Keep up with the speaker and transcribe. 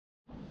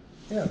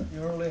Yeah,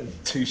 you're all in.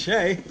 Touche.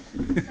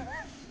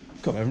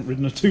 God, I haven't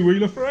ridden a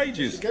two-wheeler for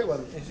ages. You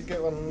should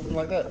get one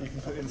like that. You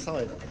can put it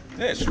inside.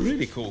 Yeah, it's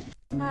really cool.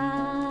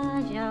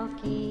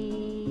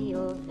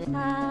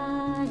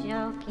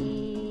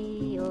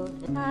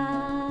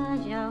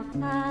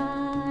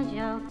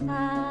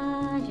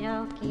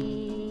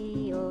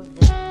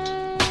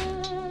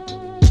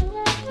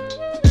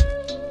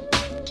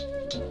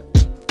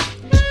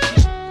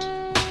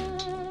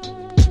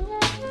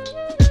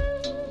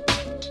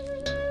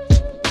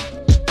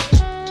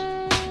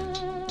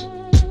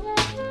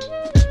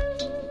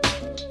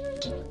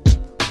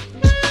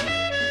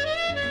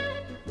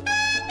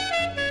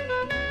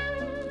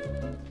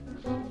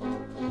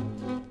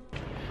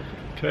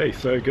 Okay,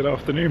 so good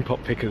afternoon,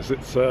 pop pickers.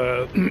 It's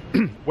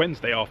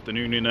Wednesday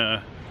afternoon in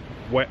a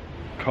wet,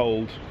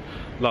 cold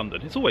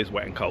London. It's always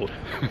wet and cold.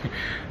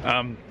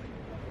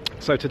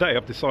 So today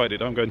I've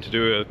decided I'm going to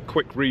do a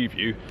quick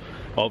review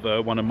of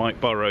one of Mike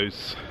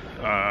Burrows'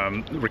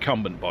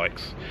 recumbent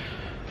bikes.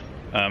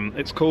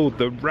 It's called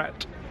the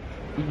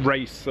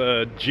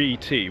Ratracer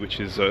GT, which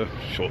is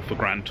short for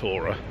Grand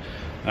Tourer,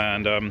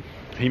 and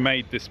he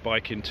made this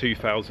bike in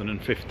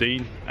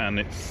 2015, and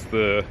it's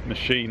the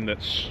machine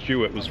that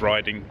Stuart was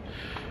riding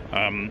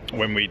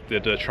when we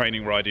did a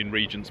training ride in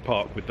Regent's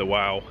Park with the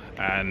WOW,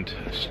 and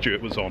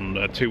Stuart was on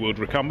a two-wheeled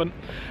recumbent.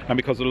 And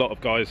because a lot of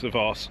guys have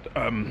asked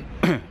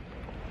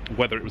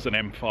whether it was an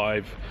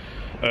M5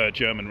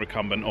 German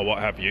recumbent or what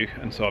have you,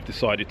 and so I've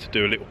decided to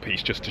do a little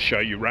piece just to show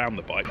you around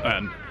the bike.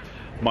 And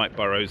Mike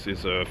Burrows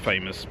is a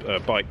famous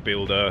bike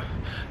builder,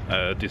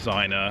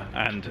 designer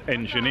and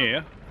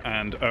engineer,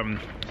 and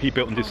he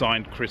built and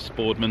designed Chris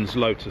Boardman's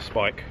Lotus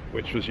bike,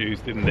 which was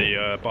used in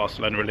the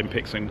Barcelona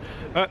Olympics. And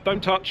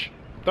don't touch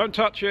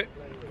it,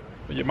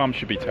 your mum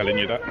should be telling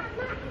you that.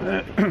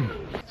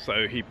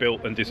 So he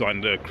built and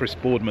designed Chris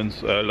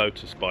Boardman's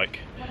Lotus bike,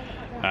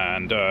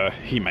 and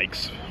he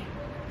makes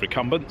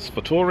recumbents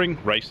for touring,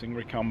 racing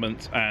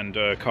recumbents, and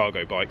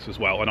cargo bikes as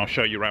well. And I'll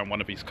show you around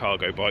one of his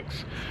cargo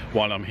bikes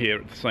while I'm here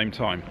at the same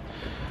time.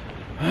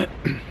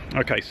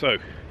 Okay, so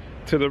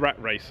to the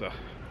Ratracer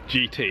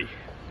GT.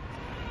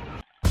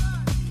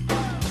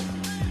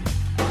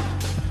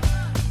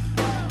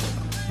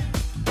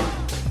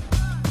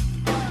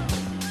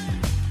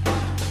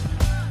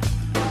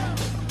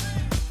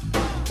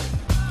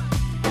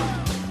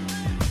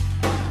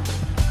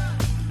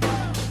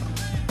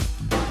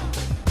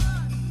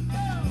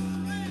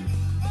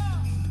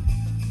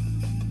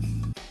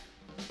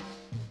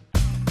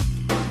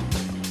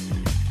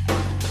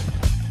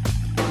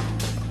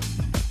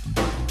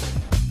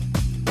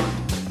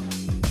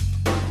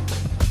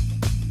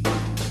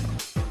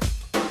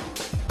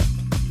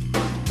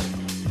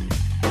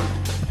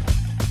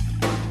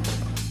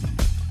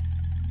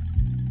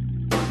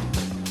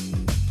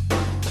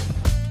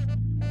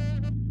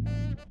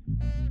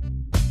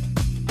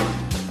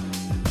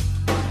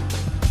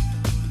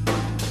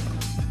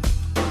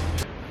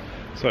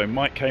 So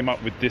Mike came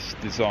up with this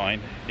design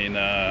in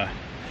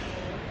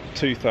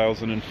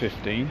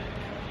 2015,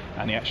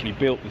 and he actually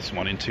built this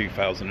one in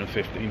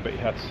 2015, but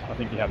I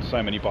think he had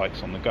so many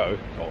bikes on the go,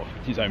 or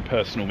his own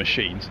personal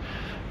machines,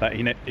 that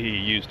he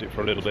used it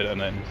for a little bit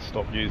and then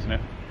stopped using it.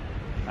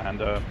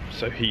 And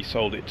so he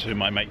sold it to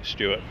my mate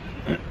Stuart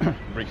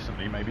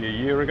recently, maybe a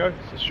year ago.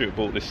 So Stuart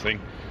bought this thing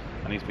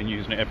and he's been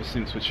using it ever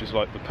since, which is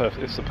like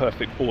it's the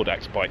perfect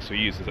Audax bike, so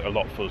he uses it a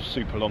lot for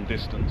super long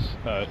distance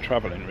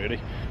travelling really.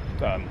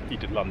 He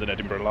did London,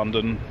 Edinburgh,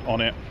 London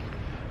on it.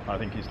 I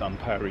think he's done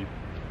Parry.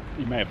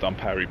 He may have done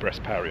Parry,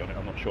 Brest, Parry on it.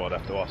 I'm not sure. I'd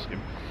have to ask him.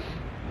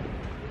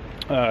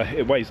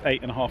 It weighs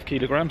 8.5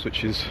 kilograms,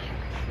 which is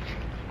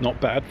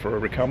not bad for a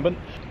recumbent.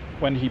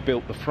 When he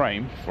built the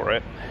frame for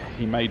it,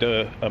 he made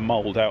a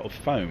mould out of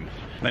foam.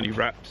 Then he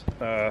wrapped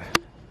the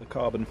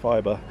carbon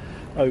fibre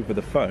over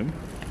the foam,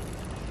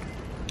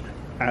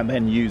 and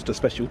then used a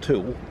special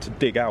tool to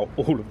dig out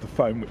all of the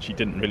foam, which he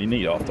didn't really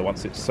need after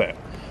once it's set.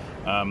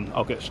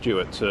 I'll get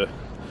Stuart to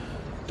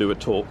do a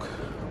talk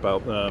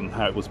about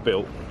how it was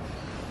built,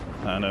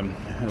 and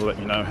he'll let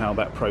me know how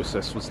that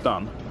process was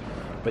done.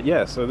 But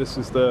yeah, so this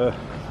is the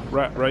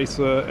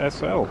Ratracer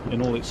SL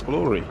in all its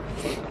glory,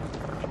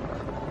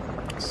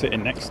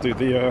 sitting next to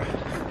the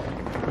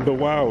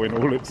WOW in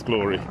all its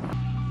glory.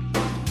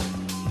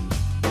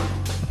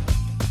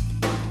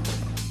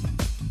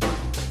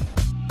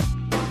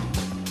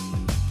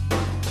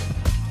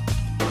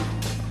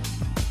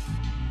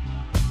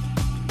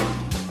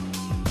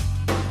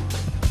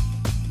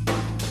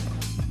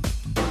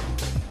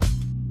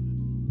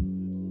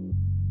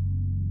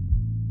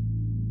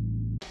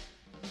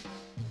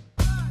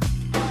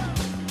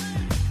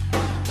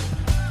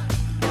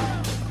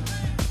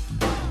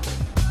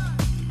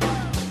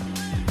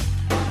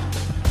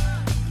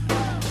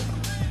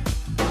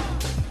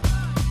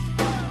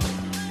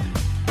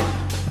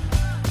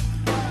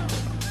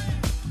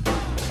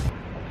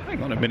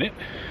 Hang on a minute.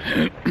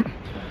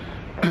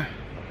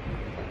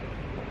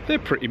 They're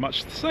pretty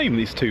much the same,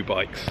 these two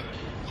bikes,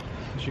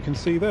 as you can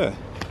see there.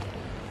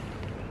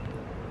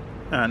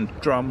 And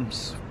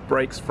drums,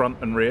 brakes front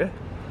and rear.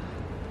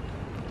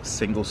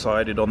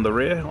 Single-sided on the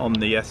rear on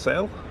the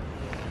SL.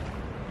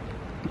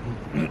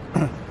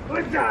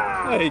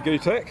 Hey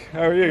Gutek,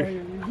 how are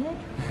you?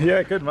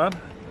 Yeah, good man.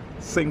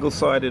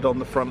 Single-sided on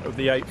the front of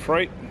the 8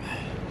 Freight.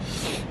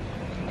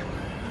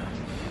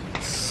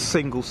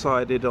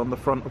 Single-sided on the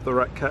front of the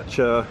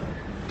Ratcatcher,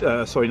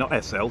 sorry, not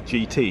SL,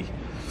 GT.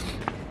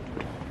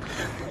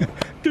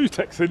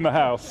 Gutek's in the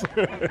house.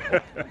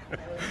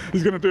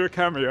 He's going to do a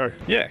cameo.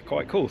 Yeah,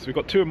 quite cool. So we've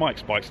got 2 of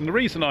Mike's bikes, and the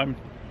reason I'm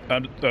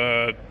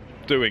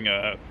doing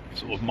a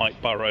sort of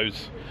Mike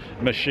Burrows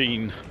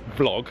machine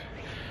vlog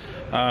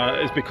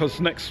is because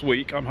next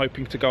week I'm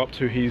hoping to go up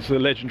to his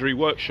legendary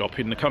workshop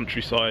in the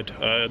countryside.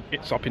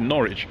 It's up in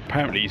Norwich.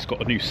 Apparently he's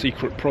got a new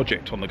secret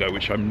project on the go,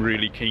 which I'm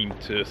really keen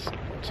to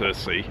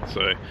see,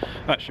 so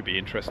that should be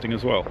interesting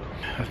as well.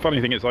 The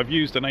funny thing is I've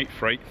used an 8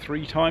 Freight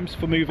 3 times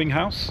for moving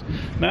house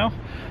now.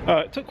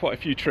 It took quite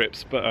a few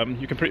trips, but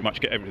you can pretty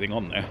much get everything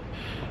on there.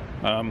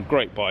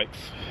 Great bikes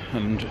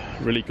and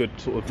really good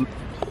sort of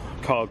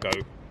cargo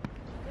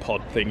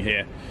pod thing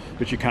here,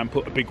 which you can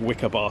put a big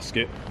wicker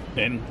basket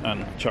in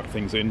and chuck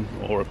things in,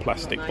 or a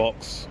plastic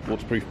box,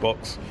 waterproof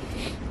box.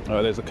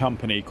 There's a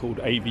company called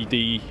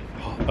AVD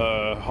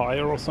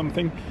Hire or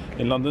something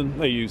in London.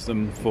 They use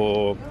them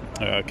for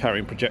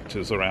carrying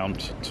projectors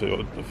around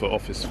for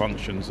office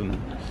functions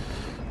and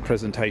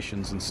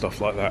presentations and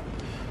stuff like that.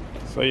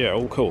 So yeah,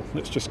 all cool.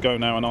 Let's just go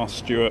now and ask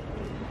Stuart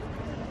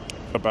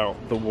about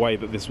the way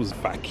that this was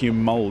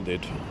vacuum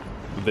molded,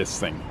 this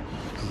thing.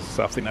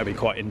 So I think that'd be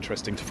quite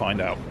interesting to find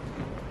out.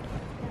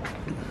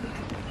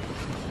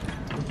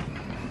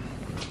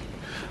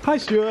 Hi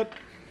Stuart.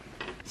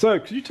 So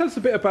could you tell us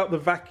a bit about the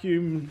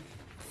vacuum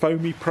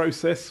foamy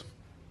process?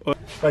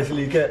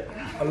 Basically, you get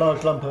a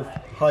large lump of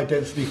high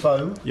density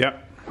foam. Yeah.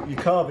 You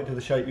carve it to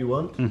the shape you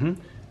want. Mm-hmm.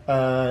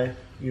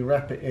 You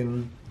wrap it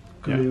in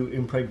glue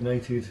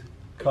impregnated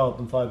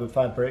carbon fibre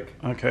fabric.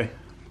 Okay.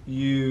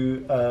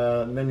 You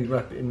then you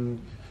wrap it in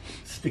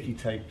sticky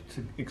tape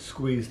to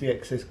squeeze the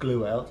excess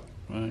glue out.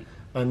 Right.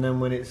 And then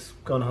when it's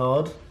gone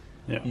hard,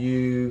 yeah,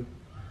 you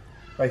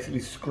basically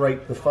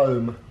scrape the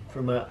foam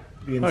from the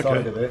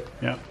inside of it.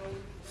 Yeah.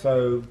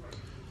 So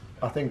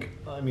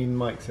I mean,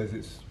 Mike says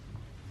it's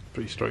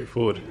pretty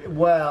straightforward.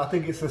 Well, I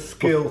think it's a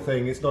skill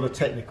thing. It's not a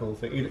technical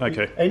thing.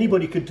 Okay.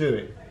 Anybody could do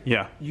it.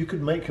 Yeah. You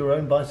could make your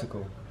own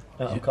bicycle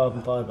out of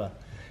carbon fibre,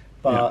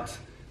 but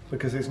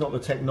because it's not the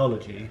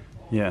technology,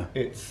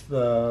 it's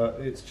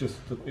a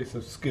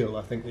skill.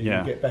 I think that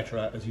you get better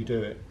at as you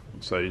do it.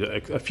 So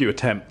a few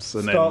attempts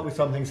and start with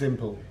something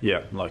simple.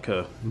 Yeah, like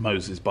a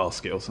Moses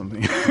basket or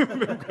something,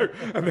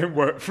 and then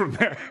work from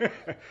there.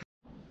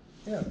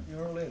 Yeah,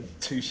 you're all in.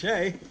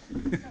 Touché.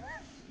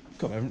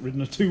 God, I haven't ridden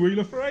a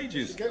 2-wheeler for ages.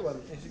 You should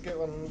get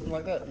one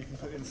like that. You can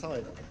put it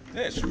inside.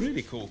 Yeah, it's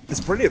really cool.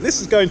 It's brilliant.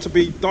 This is going to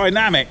be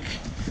dynamic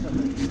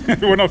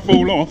when I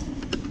fall off.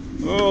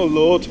 Oh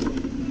Lord.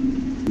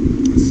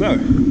 So,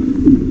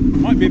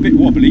 might be a bit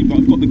wobbly, but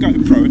I've got the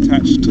GoPro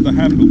attached to the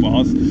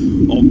handlebars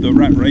of the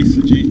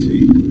Ratracer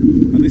GT,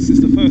 and this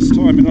is the first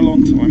time in a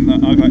long time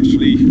that I've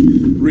actually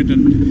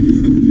ridden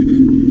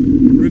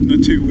a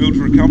 2-wheeled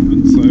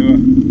recumbent. So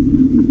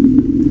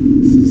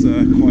this is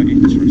quite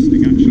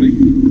interesting actually.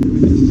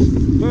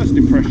 First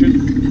impression,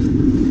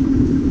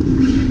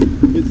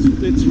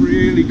 it's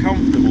really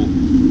comfortable.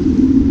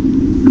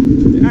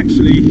 It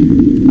actually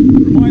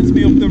reminds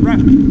me of the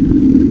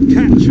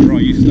Ratcatcher I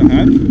used to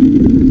have,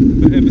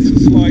 but ever so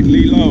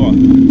slightly lower.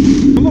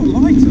 A lot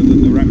lighter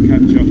than the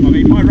Ratcatcher. I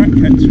mean, my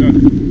Ratcatcher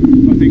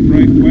I think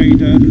weighed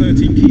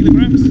 13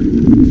 kilograms,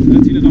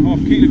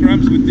 13.5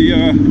 kilograms with the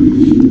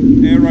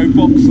aero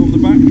box on the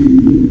back,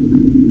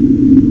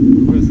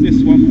 whereas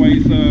this one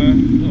weighs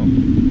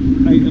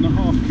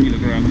 8.5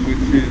 kilograms,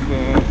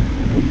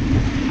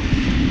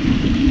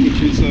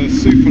 which is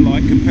super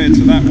light compared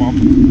to that one.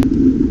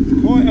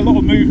 Quite a lot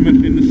of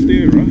movement in the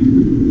steerer,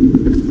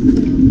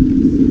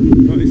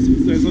 but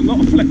there's a lot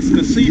of flex in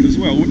the seat as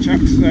well, which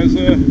acts as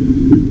a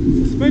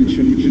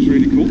suspension, which is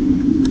really cool.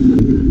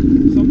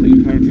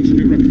 Something apparently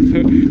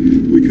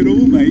we could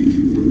all make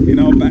in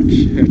our back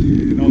shed,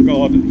 in our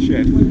garden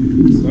shed.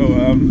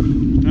 So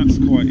that's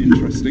quite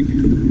interesting.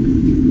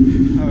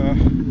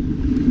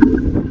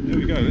 There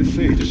we go, let's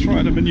see, just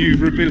try the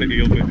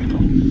manoeuvrability of it.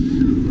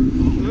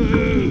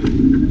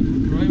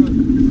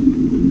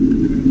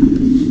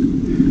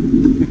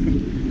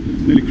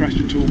 Nearly crashed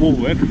into a wall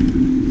then.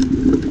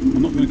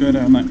 I'm not going to go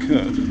down that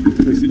curve,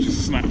 at least it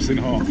just snaps in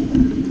half.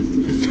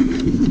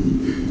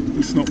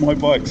 It's not my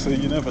bike, so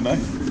you never know.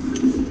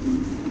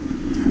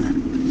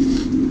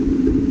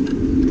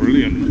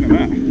 Brilliant, look at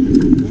that.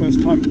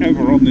 First time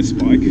ever on this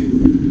bike.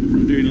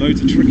 I'm doing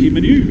loads of tricky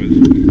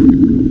manoeuvres.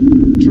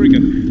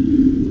 Trigger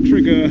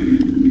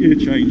gear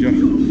changer.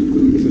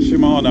 It's a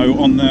Shimano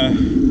on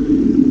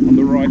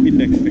the right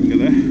index finger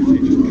there. So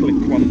you just click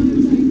one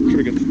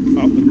trigger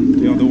up and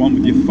the other one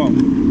with your thumb.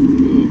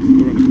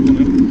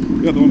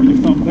 The other one with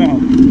your thumb down.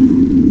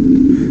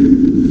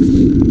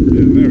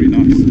 Yeah, very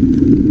nice.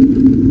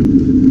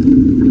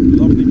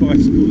 Lovely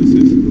bicycle this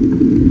is.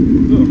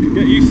 Look,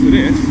 get used to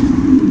this.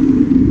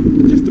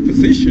 Just the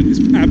position is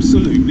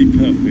absolutely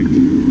perfect. perfect.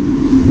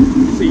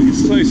 The seat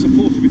is so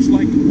supportive, it's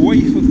like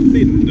wafer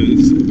thin at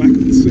the back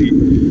of the seat.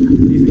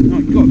 You think,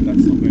 oh God,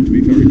 that's not going to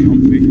be very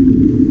comfy.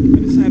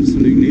 And it's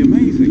absolutely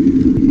amazing.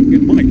 I'm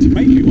going to Mike to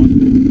make me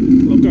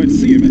one. Well, I'm going to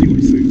see him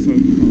anyway soon, so I'll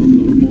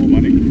have more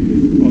money.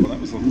 Oh, that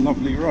was a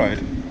lovely ride.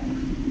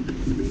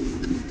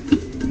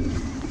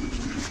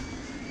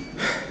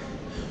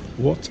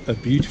 What a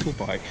beautiful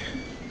bike.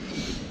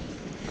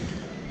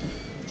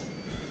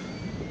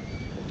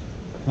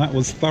 That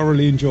was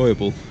thoroughly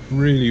enjoyable.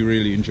 Really,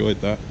 really enjoyed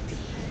that.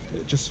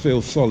 It just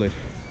feels solid.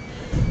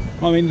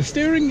 I mean, the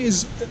steering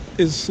is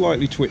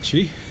slightly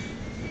twitchy,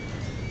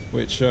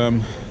 which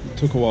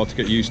took a while to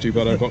get used to,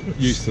 but I got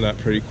used to that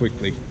pretty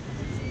quickly.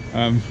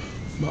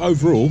 But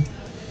overall,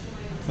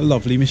 a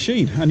lovely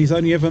machine, and he's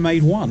only ever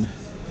made one,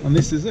 and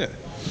this is it.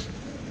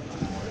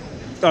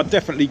 I'd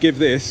definitely give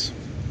this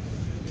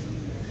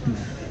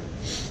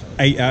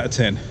 8 out of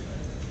 10.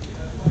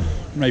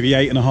 Maybe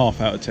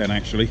 8.5 out of 10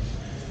 actually.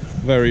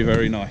 Very,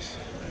 very nice.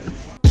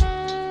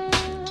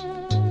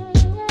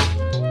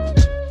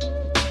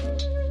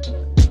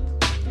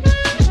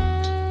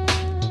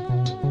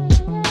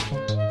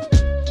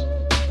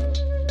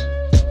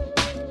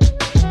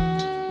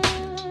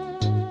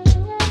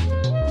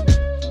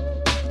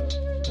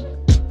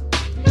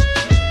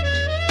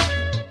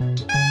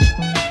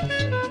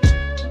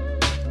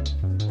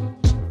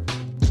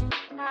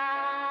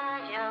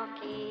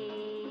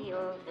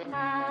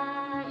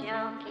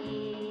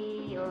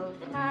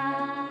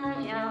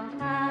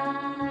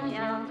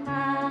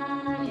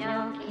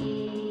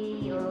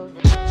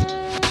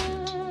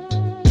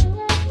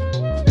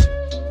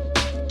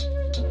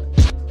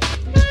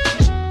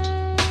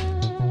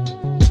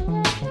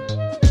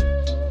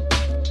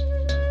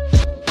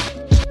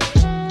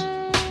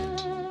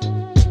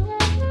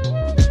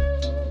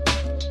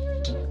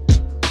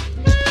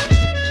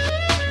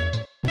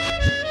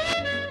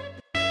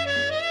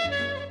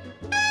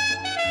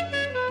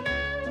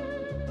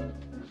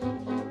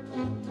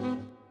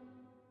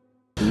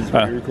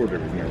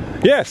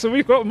 Yeah, so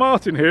we've got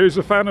Martin here, who's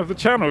a fan of the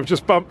channel. We've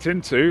just bumped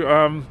into.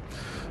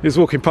 He was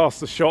walking past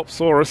the shop,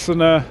 saw us,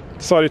 and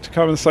decided to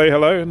come and say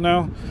hello. And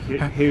now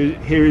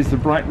here is the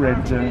bright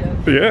red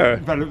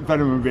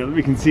venerable.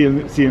 We can see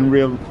in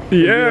real.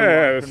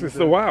 Yeah, this is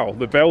the Wow,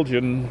 the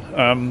Belgian.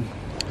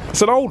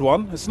 It's an old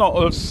one. It's not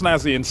as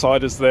snazzy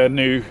inside as their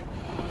new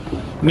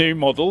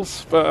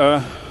models,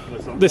 but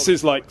this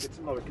is like. It's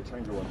not a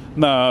rectangle one.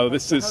 No,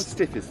 this is. How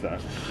stiff is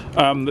that?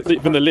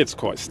 Even the lid's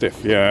quite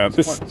stiff. Yeah,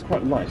 it's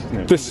quite light,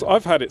 isn't it? This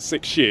I've had it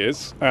 6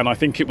 years, and I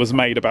think it was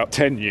made about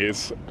 10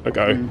 years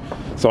ago.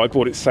 So I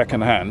bought it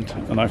second hand,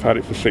 and I've had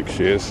it for 6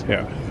 years.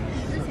 Yeah,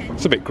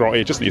 it's a bit grotty.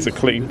 It just needs a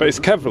clean, but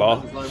it's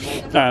Kevlar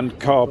and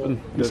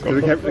carbon. The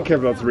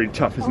Kevlar's really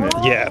tough, isn't it?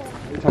 Yeah,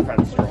 tough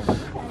and strong.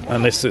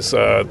 And this is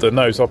the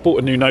nose. I bought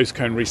a new nose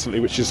cone recently,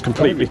 which is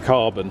completely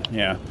carbon.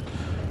 Yeah.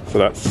 So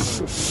that's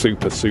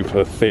super,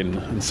 super thin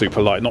and super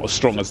light, not as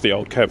strong as the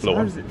old Kevlar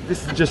one.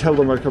 This is just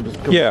held on by a couple of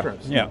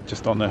straps? Yeah,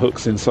 just on the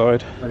hooks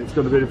inside. And it's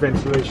got a bit of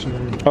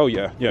ventilation. Oh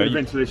yeah, yeah.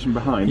 Ventilation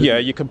behind. Yeah,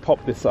 you can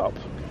pop this up,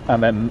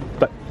 and then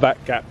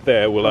that gap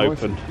there will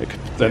open.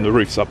 Then the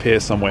roof's up here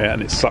somewhere,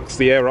 and it sucks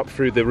the air up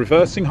through the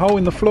reversing hole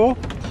in the floor.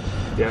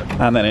 Yeah.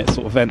 And then it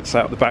sort of vents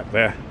out the back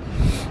there.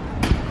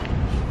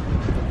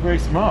 Very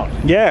smart.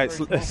 Yeah,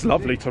 it's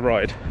lovely to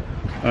ride.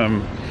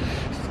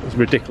 It's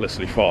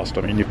ridiculously fast.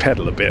 I mean, you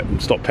pedal a bit and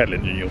stop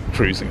pedaling and you're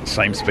cruising at the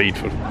same speed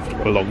for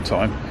a long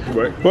time.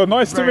 Well,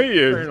 nice to meet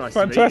you. Very nice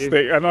Fantastic. To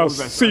meet you. And I'll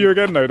see you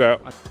again, no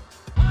doubt.